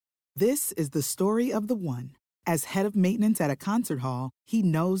This is the story of the one. As head of maintenance at a concert hall, he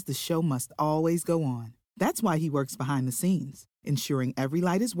knows the show must always go on. That's why he works behind the scenes, ensuring every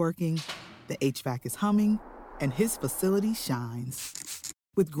light is working, the HVAC is humming, and his facility shines.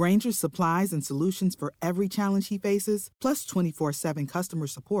 With Grainger's supplies and solutions for every challenge he faces, plus 24/7 customer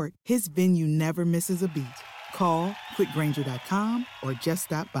support, his venue never misses a beat. Call quickgrainger.com or just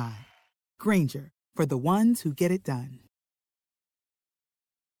stop by. Grainger, for the ones who get it done.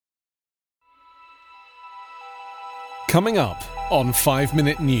 Coming up on 5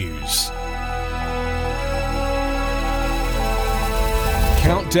 Minute News.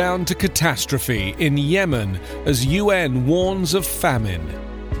 Countdown to catastrophe in Yemen as UN warns of famine.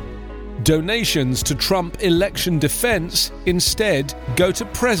 Donations to Trump election defense instead go to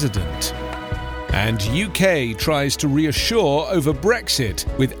president. And UK tries to reassure over Brexit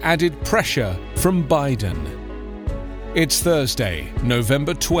with added pressure from Biden. It's Thursday,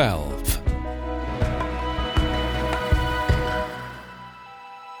 November 12.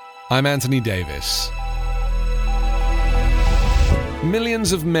 I'm Anthony Davis.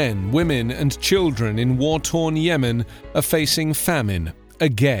 Millions of men, women and children in war-torn Yemen are facing famine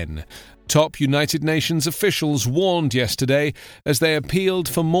again. Top United Nations officials warned yesterday as they appealed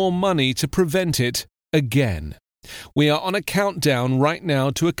for more money to prevent it again. We are on a countdown right now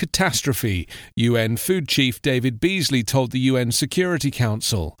to a catastrophe, UN Food Chief David Beasley told the UN Security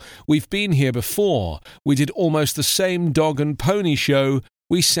Council. We've been here before. We did almost the same dog and pony show.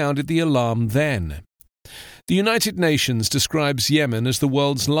 We sounded the alarm then. The United Nations describes Yemen as the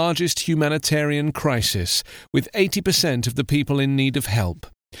world's largest humanitarian crisis, with 80% of the people in need of help.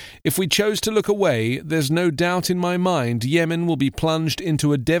 If we chose to look away, there's no doubt in my mind Yemen will be plunged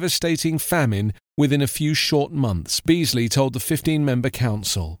into a devastating famine within a few short months, Beasley told the 15-member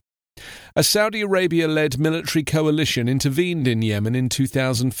council. A Saudi Arabia-led military coalition intervened in Yemen in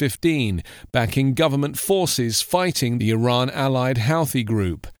 2015, backing government forces fighting the Iran-allied Houthi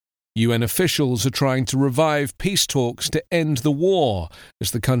group. UN officials are trying to revive peace talks to end the war,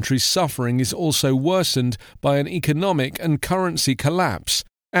 as the country's suffering is also worsened by an economic and currency collapse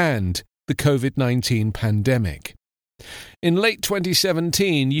and the COVID-19 pandemic. In late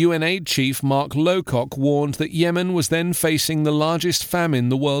 2017, UN aid chief Mark Lowcock warned that Yemen was then facing the largest famine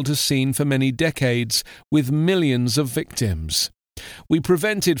the world has seen for many decades, with millions of victims. We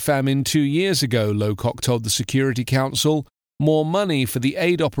prevented famine 2 years ago, Lowcock told the Security Council. More money for the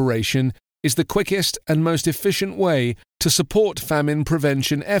aid operation is the quickest and most efficient way to support famine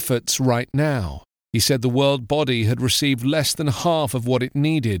prevention efforts right now. He said the world body had received less than half of what it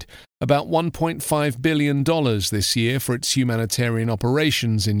needed, about $1.5 billion this year for its humanitarian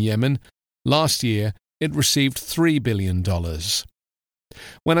operations in Yemen. Last year, it received $3 billion.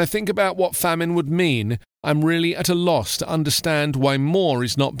 When I think about what famine would mean, I'm really at a loss to understand why more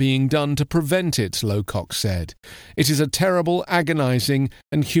is not being done to prevent it, Lowcock said. It is a terrible, agonizing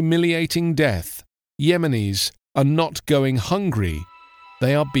and humiliating death. Yemenis are not going hungry.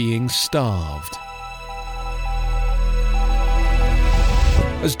 They are being starved.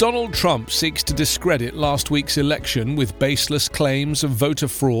 As Donald Trump seeks to discredit last week's election with baseless claims of voter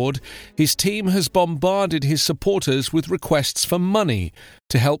fraud, his team has bombarded his supporters with requests for money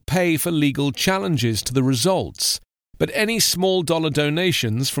to help pay for legal challenges to the results. But any small-dollar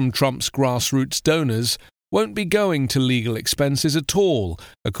donations from Trump's grassroots donors won't be going to legal expenses at all,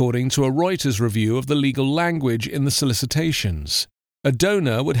 according to a Reuters review of the legal language in the solicitations. A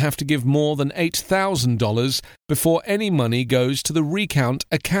donor would have to give more than $8,000 before any money goes to the recount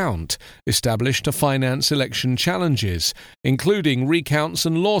account, established to finance election challenges, including recounts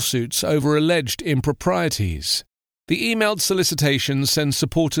and lawsuits over alleged improprieties. The emailed solicitations send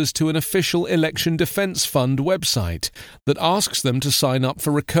supporters to an official election defense fund website that asks them to sign up for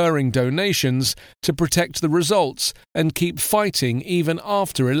recurring donations to protect the results and keep fighting even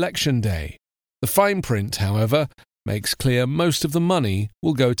after Election Day. The fine print, however, makes clear most of the money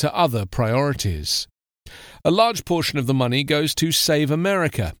will go to other priorities. A large portion of the money goes to Save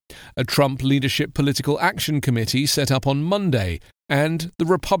America, a Trump leadership political action committee set up on Monday, and the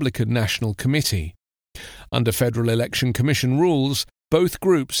Republican National Committee. Under Federal Election Commission rules, both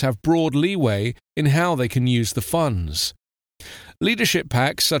groups have broad leeway in how they can use the funds. Leadership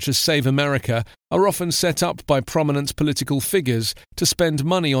PACs such as Save America are often set up by prominent political figures to spend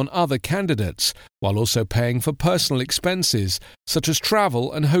money on other candidates, while also paying for personal expenses such as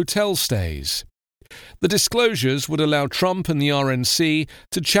travel and hotel stays. The disclosures would allow Trump and the RNC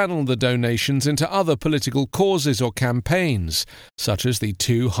to channel the donations into other political causes or campaigns, such as the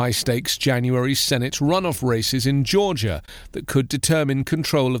 2 high-stakes January Senate runoff races in Georgia that could determine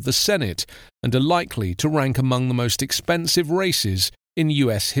control of the Senate and are likely to rank among the most expensive races in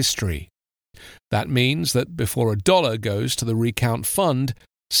US history. That means that before $1 goes to the recount fund,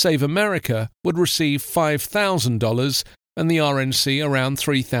 Save America would receive $5,000 and the RNC around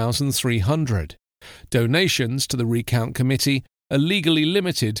 $3,300. Donations to the recount committee are legally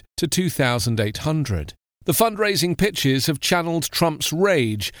limited to $2,800. The fundraising pitches have channeled Trump's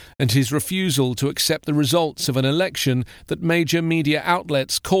rage and his refusal to accept the results of an election that major media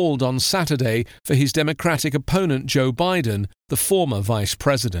outlets called on Saturday for his Democratic opponent Joe Biden, the former vice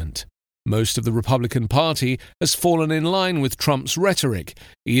president. Most of the Republican Party has fallen in line with Trump's rhetoric,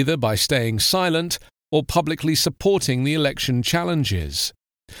 either by staying silent or publicly supporting the election challenges.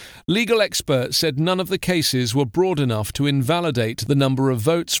 Legal experts said none of the cases were broad enough to invalidate the number of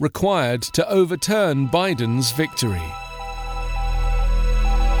votes required to overturn Biden's victory.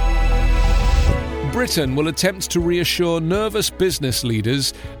 Britain will attempt to reassure nervous business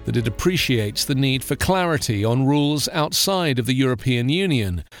leaders that it appreciates the need for clarity on rules outside of the European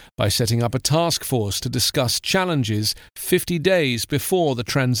Union by setting up a task force to discuss challenges 50 days before the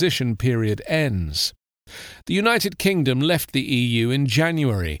transition period ends. The United Kingdom left the EU in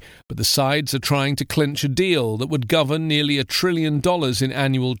January, but the sides are trying to clinch a deal that would govern nearly $1 trillion in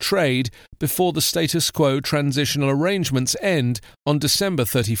annual trade before the status quo transitional arrangements end on December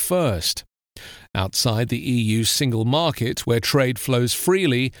 31st. Outside the EU's single market, where trade flows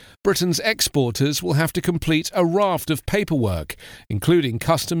freely, Britain's exporters will have to complete a raft of paperwork, including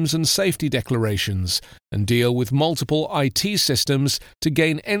customs and safety declarations, and deal with multiple IT systems to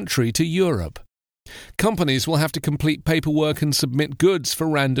gain entry to Europe. Companies will have to complete paperwork and submit goods for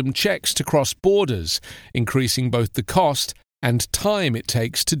random checks to cross borders, increasing both the cost and time it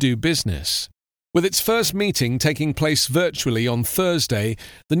takes to do business. With its first meeting taking place virtually on Thursday,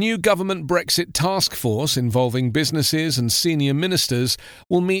 the new government Brexit task force involving businesses and senior ministers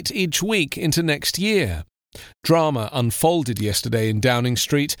will meet each week into next year. Drama unfolded yesterday in Downing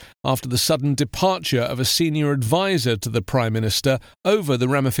Street after the sudden departure of a senior advisor to the Prime Minister over the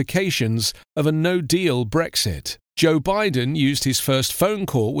ramifications of a no-deal Brexit. Joe Biden used his first phone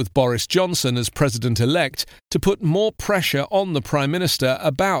call with Boris Johnson as president-elect to put more pressure on the Prime Minister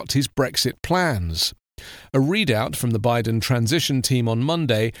about his Brexit plans. A readout from the Biden transition team on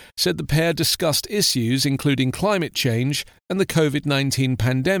Monday said the pair discussed issues including climate change and the COVID-19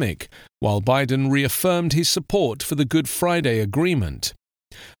 pandemic, while Biden reaffirmed his support for the Good Friday Agreement.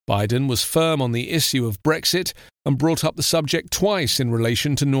 Biden was firm on the issue of Brexit and brought up the subject twice in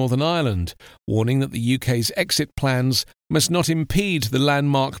relation to Northern Ireland, warning that the UK's exit plans must not impede the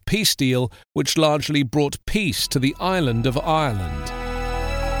landmark peace deal which largely brought peace to the island of Ireland.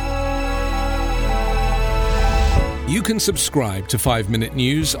 You can subscribe to 5 Minute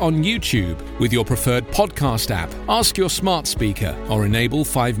News on YouTube with your preferred podcast app. Ask your smart speaker or enable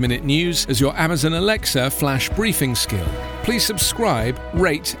 5 Minute News as your Amazon Alexa flash briefing skill. Please subscribe,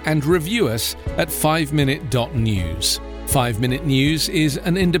 rate and review us at 5minute.news. 5 Minute News is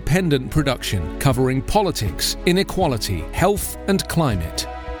an independent production covering politics, inequality, health and climate,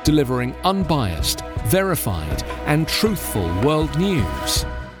 delivering unbiased, verified and truthful world news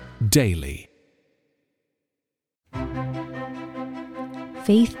daily.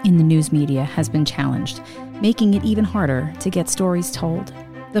 Faith in the news media has been challenged, making it even harder to get stories told.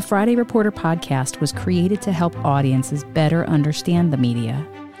 The Friday Reporter podcast was created to help audiences better understand the media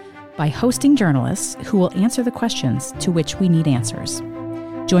by hosting journalists who will answer the questions to which we need answers.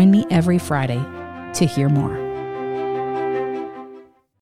 Join me every Friday to hear more.